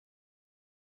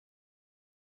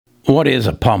What is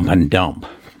a pump and dump?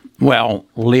 Well,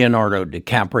 Leonardo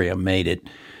DiCaprio made it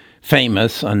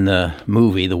famous on the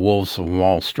movie The Wolves of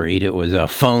Wall Street. It was a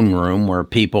phone room where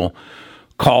people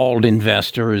called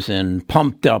investors and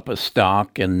pumped up a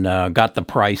stock and got the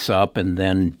price up and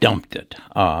then dumped it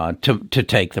to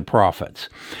take the profits.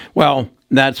 Well,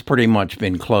 that's pretty much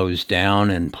been closed down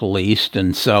and policed.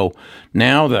 And so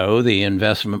now, though, the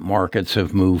investment markets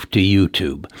have moved to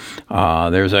YouTube.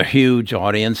 There's a huge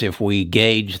audience. If we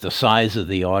gauge the size of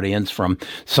the audience from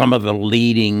some of the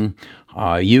leading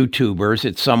YouTubers,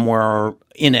 it's somewhere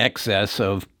in excess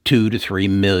of 2 to 3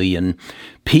 million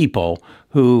people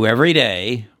who every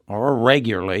day or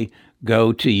regularly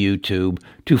go to YouTube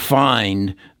to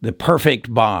find the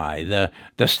perfect buy,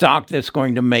 the stock that's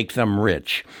going to make them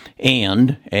rich.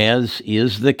 And as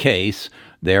is the case,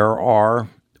 there are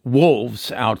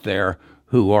wolves out there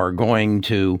who are going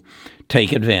to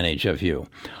take advantage of you.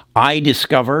 I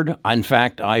discovered, in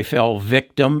fact, I fell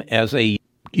victim as a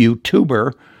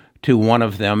YouTuber to one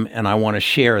of them, and I want to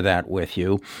share that with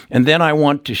you. And then I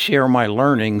want to share my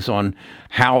learnings on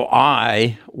how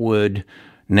I would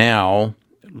now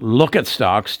look at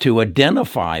stocks to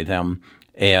identify them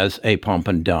as a pump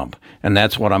and dump. And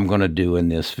that's what I'm going to do in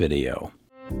this video.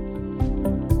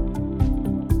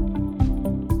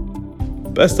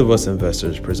 Best of Us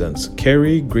Investors presents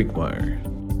Kerry Grinkmeyer.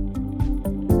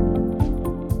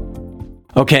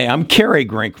 Okay, I'm Kerry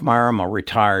Grinkmeyer. I'm a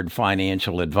retired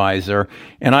financial advisor,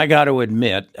 and I got to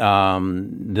admit,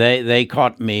 they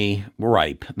caught me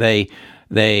ripe. They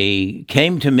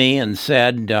came to me and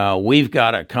said, "We've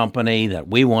got a company that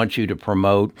we want you to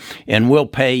promote, and we'll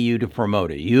pay you to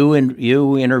promote it. You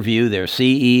interview their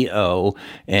CEO,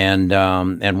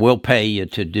 and we'll pay you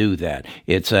to do that."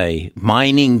 It's a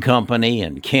mining company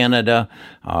in Canada.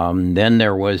 Then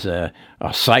there was a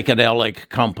psychedelic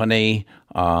company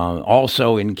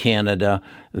also in Canada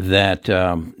that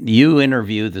you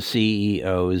interview the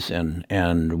CEOs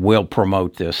and will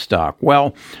promote this stock.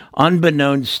 Well,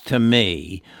 unbeknownst to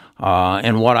me,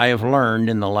 and what I have learned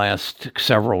in the last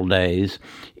several days,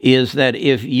 is that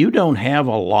if you don't have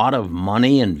a lot of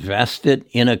money invested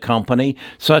in a company,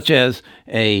 such as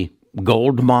a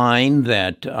gold mine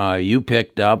that you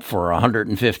picked up for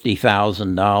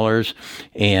 $150,000,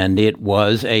 and it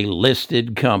was a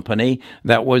listed company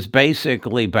that was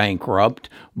basically bankrupt,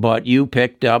 but you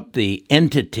picked up the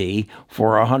entity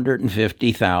for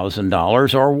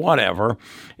 $150,000 or whatever,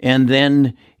 and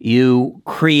then you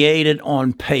created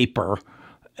on paper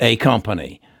a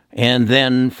company. And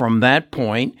then from that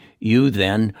point, you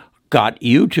then got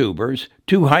YouTubers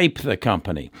to hype the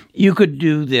company. You could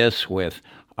do this with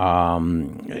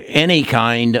any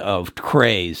kind of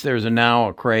craze. There's now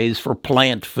a craze for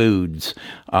plant foods,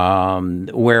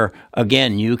 where,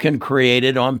 again, you can create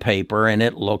it on paper and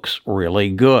it looks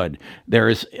really good.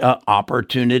 There's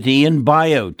opportunity in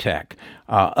biotech.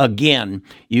 Again,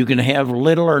 you can have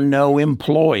little or no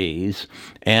employees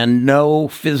and no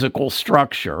physical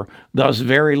structure, thus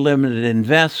very limited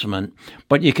investment,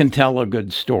 but you can tell a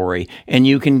good story, and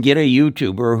you can get a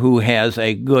YouTuber who has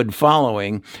a good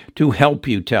following to help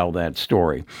you tell that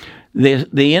story.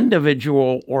 The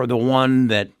individual, or the one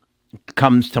that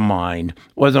comes to mind,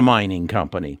 was a mining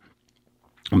company.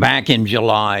 Back in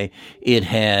July, it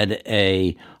had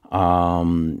a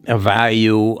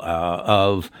value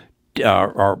of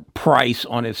or price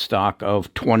on its stock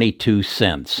of 22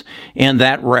 cents, and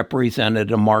that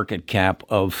represented a market cap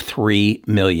of $3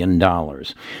 million.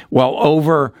 Well,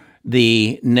 over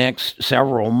the next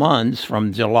several months,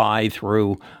 from July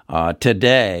through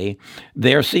today,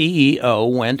 their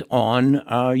CEO went on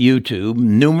YouTube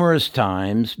numerous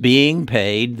times, being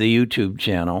paid, the YouTube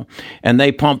channel, and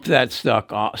they pumped that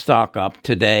stock up.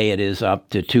 Today it is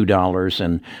up to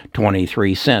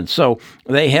 $2.23. So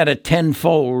they had a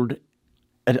tenfold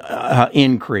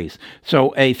increase.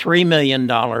 So a $3 million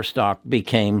stock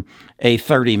became a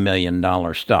 $30 million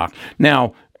stock.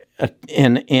 Now, as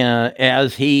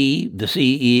the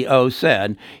CEO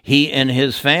said, he and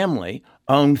his family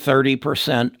owned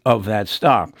 30% of that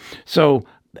stock. So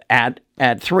at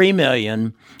 $3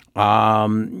 million,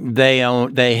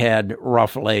 they had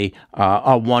roughly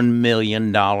a $1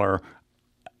 million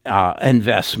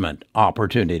investment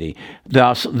opportunity.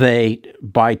 Thus,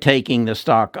 by taking the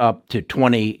stock up to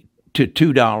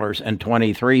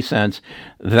 $2.23,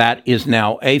 that is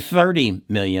now a $30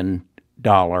 million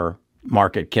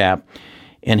market cap,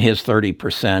 and his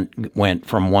 30% went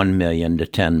from $1 million to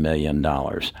 $10 million.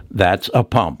 That's a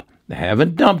pump. They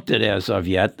haven't dumped it as of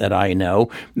yet that I know.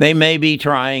 They may be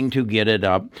trying to get it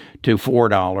up to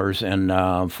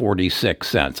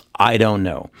 $4.46. I don't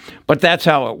know. But that's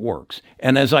how it works.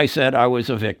 And as I said, I was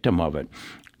a victim of it.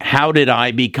 how did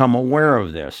I become aware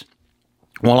of this?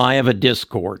 Well, I have a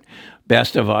Discord,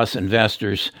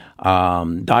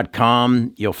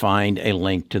 bestofusinvestors.com. You'll find a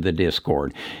link to the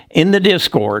Discord. In the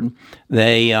Discord,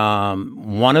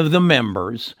 one of the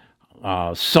members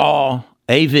saw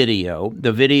a video.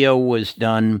 The video was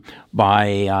done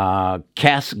by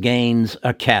Cass Gaines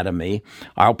Academy.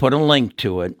 I'll put a link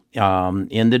to it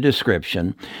in the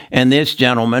description. And this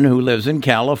gentleman who lives in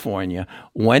California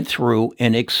went through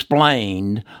and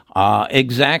explained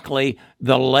exactly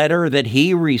the letter that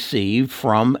he received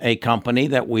from a company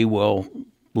that we will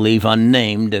leave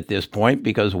unnamed at this point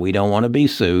because we don't want to be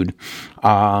sued.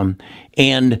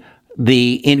 And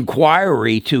the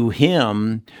inquiry to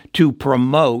him to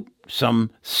promote some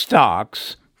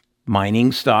stocks,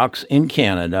 mining stocks in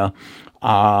Canada,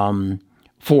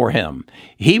 for him.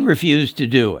 He refused to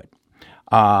do it.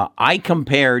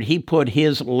 He put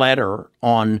his letter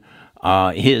on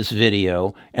his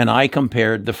video, and I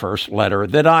compared the first letter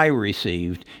that I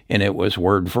received, and it was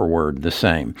word for word the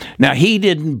same. Now, he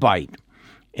didn't bite.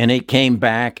 And it came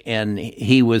back, and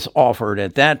he was offered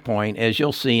at that point, as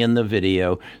you'll see in the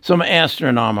video, some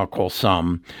astronomical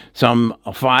sum, some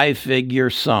 5-figure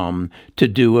sum to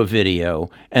do a video,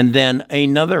 and then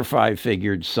another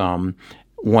 5-figure sum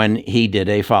when he did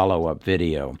a follow-up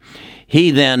video.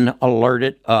 He then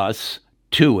alerted us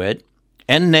to it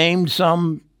and named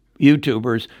some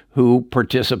YouTubers who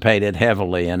participated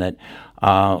heavily in it.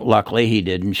 Luckily, he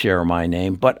didn't share my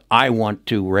name, but I want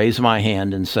to raise my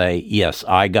hand and say, yes,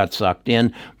 I got sucked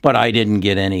in, but I didn't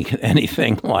get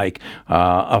anything like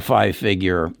a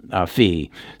 5-figure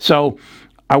fee. So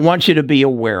I want you to be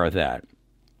aware of that.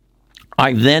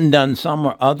 I've then done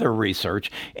some other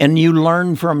research, and you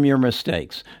learn from your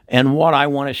mistakes. And what I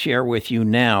want to share with you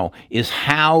now is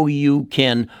how you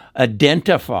can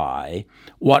identify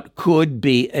what could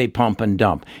be a pump and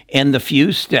dump and the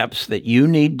few steps that you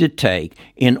need to take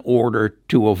in order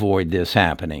to avoid this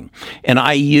happening. And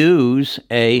I use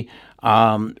a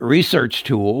research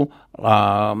tool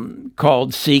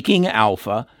called Seeking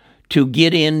Alpha to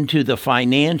get into the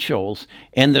financials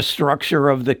and the structure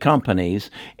of the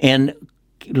companies and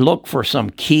look for some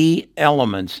key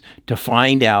elements to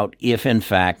find out if, in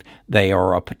fact, they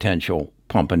are a potential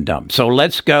pump and dump. So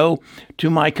let's go to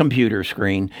my computer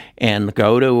screen and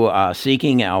go to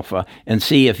Seeking Alpha and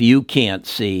see if you can't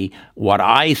see what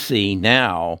I see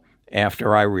now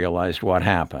after I realized what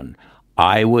happened.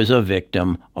 I was a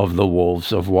victim of the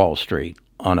wolves of Wall Street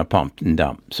on a pump and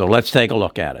dump. So let's take a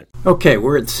look at it. Okay,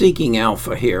 we're at Seeking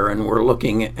Alpha here, and we're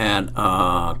looking at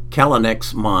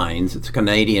Callinex Mines. It's a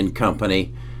Canadian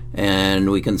company,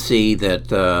 and we can see that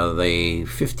the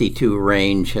 52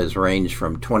 range has ranged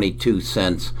from 22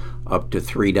 cents up to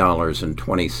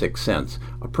 $3.26.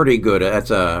 A pretty good, that's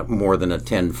more than a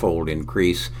tenfold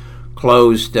increase.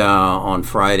 Closed on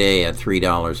Friday at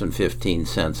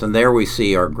 $3.15. And there we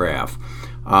see our graph.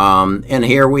 And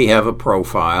here we have a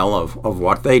profile of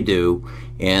what they do,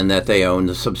 and that they own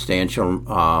the substantial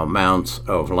amounts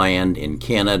of land in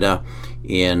Canada,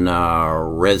 in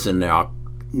Rezanock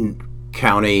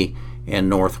County and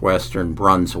northwestern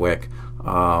Brunswick.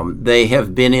 They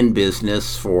have been in business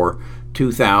since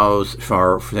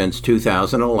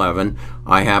 2011.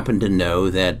 I happen to know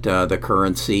that the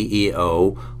current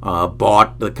CEO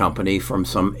bought the company from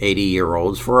some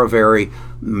 80-year-olds for a very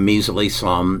measly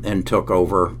sum and took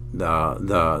over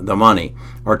the money,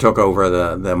 or took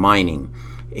over the mining.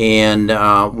 And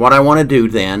what I want to do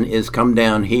then is come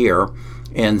down here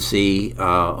and see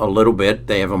a little bit.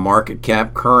 They have a market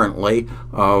cap currently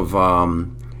of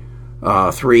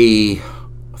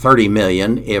 $330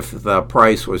 million. If the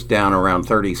price was down around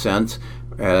 30 cents,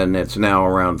 and it's now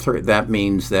around 3, that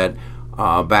means that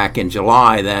back in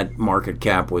July, that market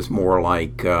cap was more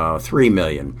like $3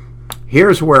 million.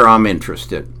 Here's where I'm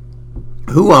interested.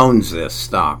 Who owns this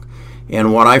stock?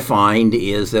 And what I find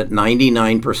is that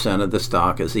 99% of the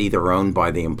stock is either owned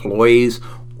by the employees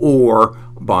or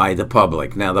by the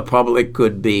public. Now, the public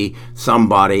could be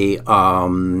somebody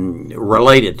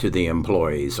related to the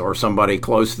employees or somebody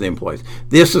close to the employees.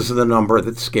 This is the number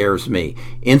that scares me.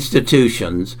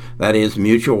 Institutions, that is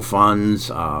mutual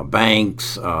funds,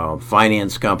 banks,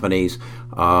 finance companies,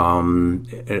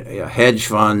 hedge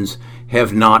funds,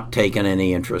 have not taken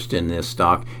any interest in this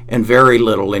stock, and very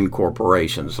little in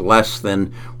corporations. Less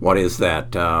than, what is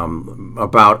that,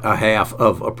 about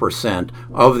 0.5%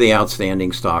 of the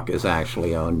outstanding stock is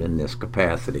actually owned in this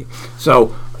capacity.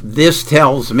 So this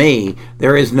tells me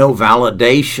there is no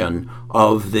validation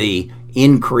of the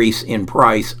increase in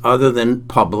price other than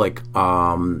public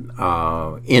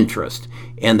interest.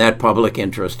 And that public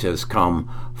interest has come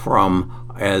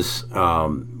from, as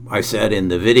I said in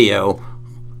the video,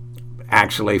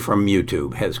 actually from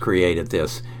YouTube has created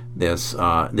this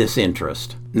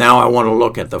interest. Now I want to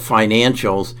look at the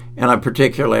financials, and I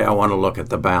want to look at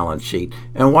the balance sheet.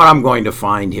 And what I'm going to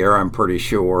find here, I'm pretty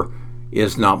sure,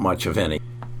 is not much of any.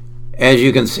 As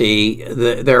you can see,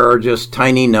 there are just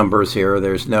tiny numbers here.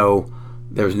 There's no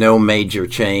major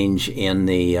change in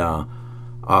the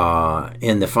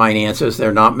finances.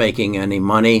 They're not making any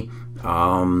money.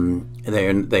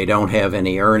 They don't have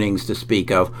any earnings to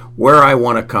speak of. Where I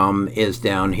want to come is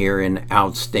down here in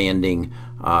outstanding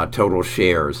total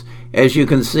shares. As you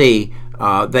can see,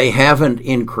 they haven't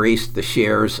increased the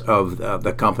shares of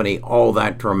the company all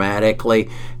that dramatically,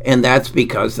 and that's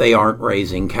because they aren't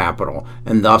raising capital,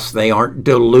 and thus they aren't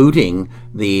diluting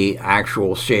the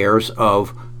actual shares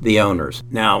of the owners.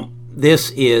 Now, this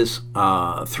is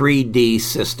 3D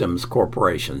Systems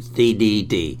Corporation,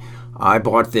 DDD. I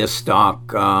bought this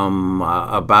stock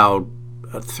about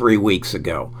 3 weeks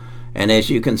ago, and as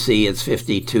you can see, its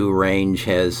 52 range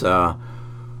has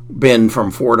been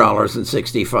from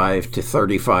 $4.65 to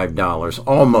 $35,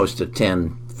 almost a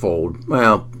tenfold.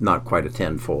 Well, not quite a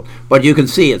tenfold, but you can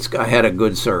see it's had a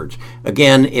good surge.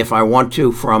 Again, if I want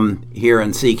to, from here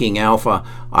in Seeking Alpha,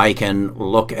 I can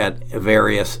look at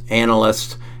various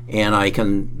analysts and I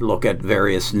can look at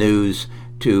various news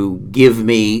to give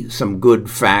me some good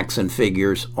facts and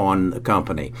figures on the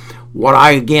company. What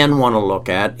I again want to look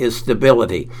at is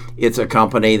stability. It's a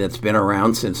company that's been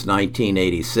around since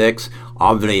 1986.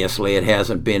 Obviously, it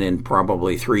hasn't been in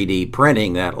probably 3D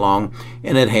printing that long,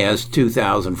 and it has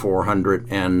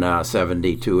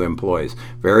 2,472 employees.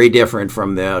 Very different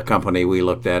from the company we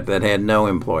looked at that had no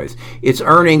employees. Its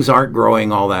earnings aren't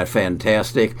growing all that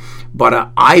fantastic,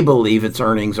 but I believe its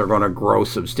earnings are going to grow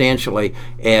substantially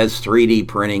as 3D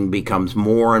printing becomes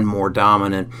more and more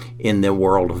dominant in the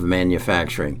world of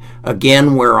manufacturing.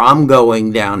 Again, where I'm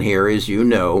going down here, as you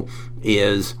know,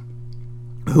 is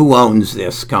who owns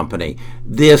this company.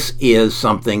 This is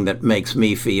something that makes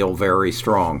me feel very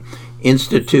strong.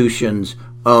 Institutions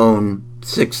own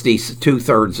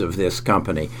 2/3 of this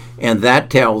company, and that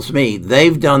tells me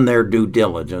they've done their due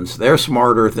diligence. They're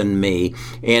smarter than me,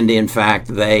 and in fact,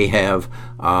 they have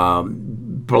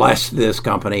blessed this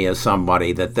company as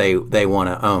somebody that they want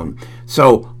to own.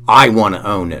 So I want to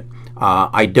own it.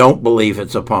 I don't believe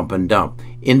it's a pump and dump.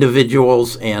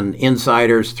 Individuals and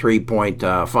insiders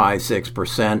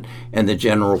 3.56%, and the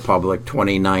general public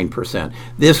 29%.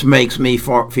 This makes me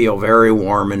feel very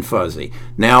warm and fuzzy.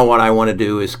 Now what I want to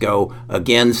do is go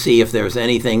again, see if there's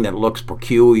anything that looks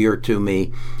peculiar to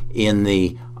me in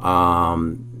the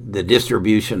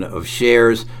distribution of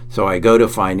shares. So I go to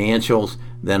financials,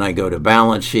 then I go to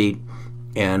balance sheet,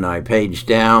 and I page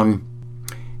down,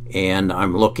 and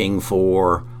I'm looking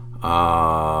for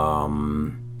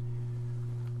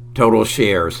total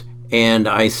shares, and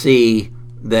I see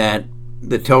that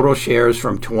the total shares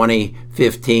from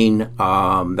 2015,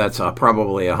 that's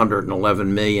probably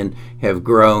 111 million, have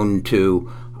grown to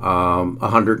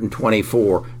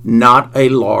 124. Not a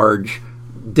large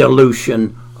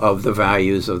dilution of the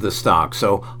values of the stock.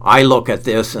 So I look at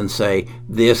this and say,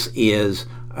 this is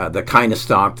the kind of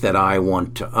stock that I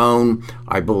want to own.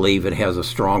 I believe it has a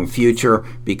strong future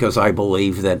because I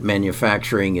believe that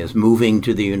manufacturing is moving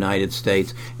to the United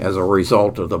States as a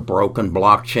result of the broken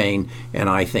blockchain, and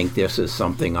I think this is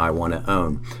something I want to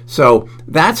own. So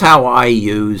that's how I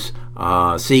use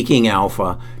Seeking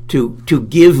Alpha to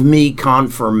give me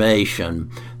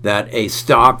confirmation that a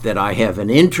stock that I have an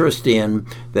interest in,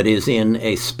 that is in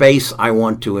a space I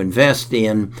want to invest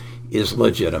in, is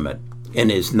legitimate and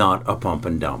is not a pump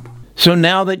and dump. So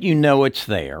now that you know it's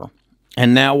there,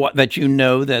 and now that you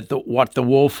know that what the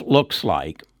wolf looks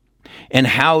like, and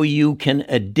how you can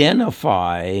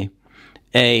identify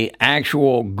a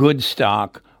actual good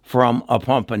stock from a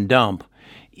pump and dump,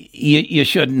 you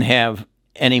shouldn't have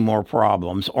any more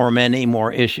problems or many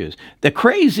more issues. The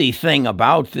crazy thing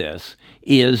about this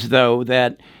is, though,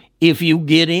 that if you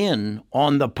get in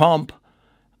on the pump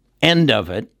end of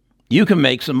it, you can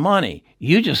make some money.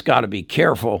 You just got to be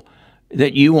careful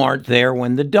that you aren't there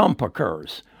when the dump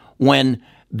occurs. When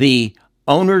the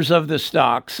owners of the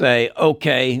stock say,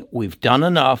 okay, we've done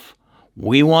enough,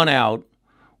 we want out,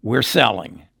 we're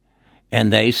selling.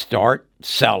 And they start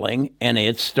selling and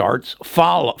it starts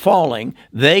falling.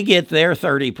 They get their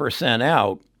 30%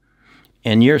 out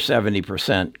and your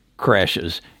 70%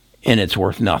 crashes and it's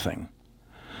worth nothing.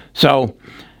 So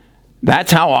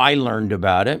that's how I learned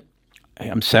about it.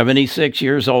 I'm 76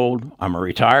 years old. I'm a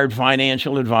retired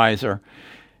financial advisor.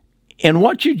 And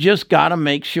what you just got to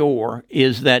make sure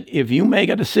is that if you make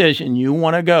a decision you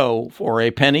want to go for a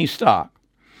penny stock,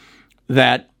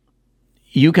 that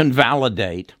you can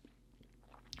validate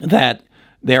that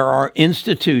there are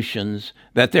institutions,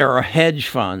 that there are hedge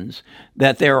funds,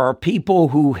 that there are people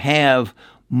who have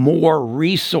more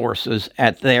resources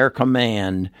at their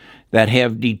command that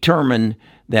have determined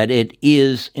that it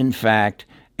is, in fact,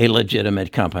 a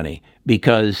legitimate company,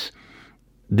 because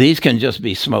these can just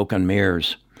be smoke and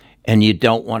mirrors, and you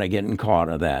don't want to get caught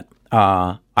of that.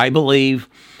 I believe,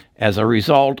 as a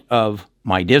result of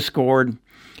my Discord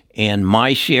and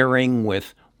my sharing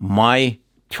with my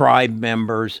tribe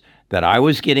members that I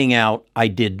was getting out, I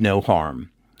did no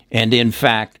harm. And in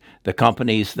fact, the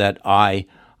companies that I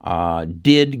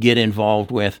did get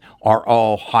involved with are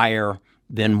all higher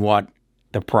than what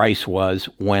the price was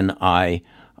when I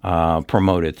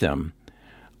promoted them.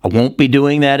 I won't be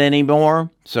doing that anymore.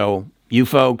 So you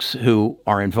folks who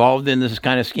are involved in this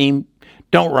kind of scheme,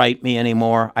 don't write me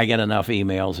anymore. I get enough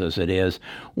emails as it is.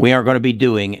 We aren't going to be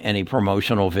doing any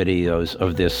promotional videos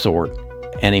of this sort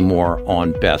anymore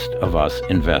on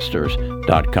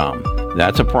bestofusinvestors.com.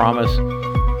 That's a promise,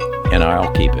 and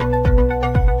I'll keep it.